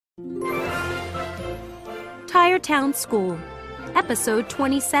Tire Town School, Episode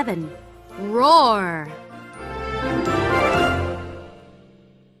 27, Roar!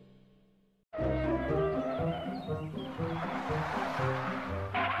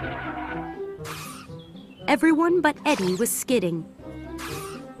 Everyone but Eddie was skidding.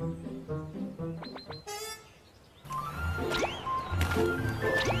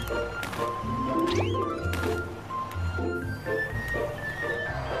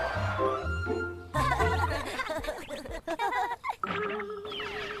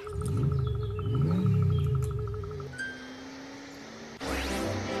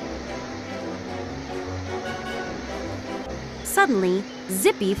 Suddenly,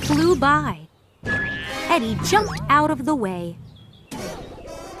 Zippy flew by. Eddie jumped out of the way.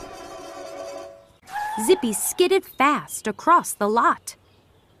 Zippy skidded fast across the lot.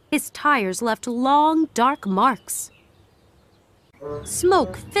 His tires left long, dark marks.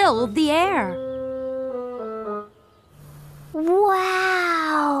 Smoke filled the air.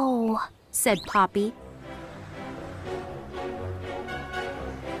 Wow! Said Poppy.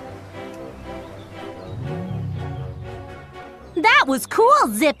 That was cool,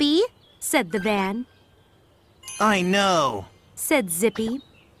 Zippy, said the van. I know, said Zippy.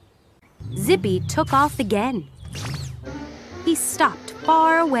 Zippy took off again. He stopped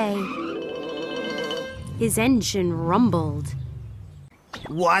far away. His engine rumbled.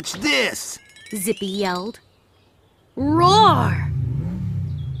 Watch this! Zippy yelled. Roar!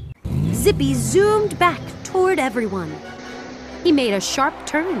 Zippy zoomed back toward everyone. He made a sharp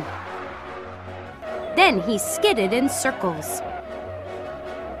turn. Then he skidded in circles.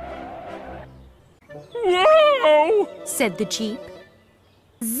 Whoa! Said the Jeep.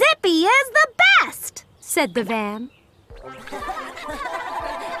 Zippy is the best, said the van.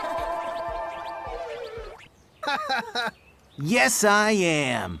 Yes, I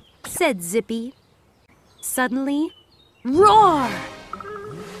am, said Zippy. Suddenly, roar!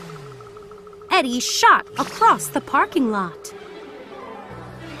 Eddie shot across the parking lot.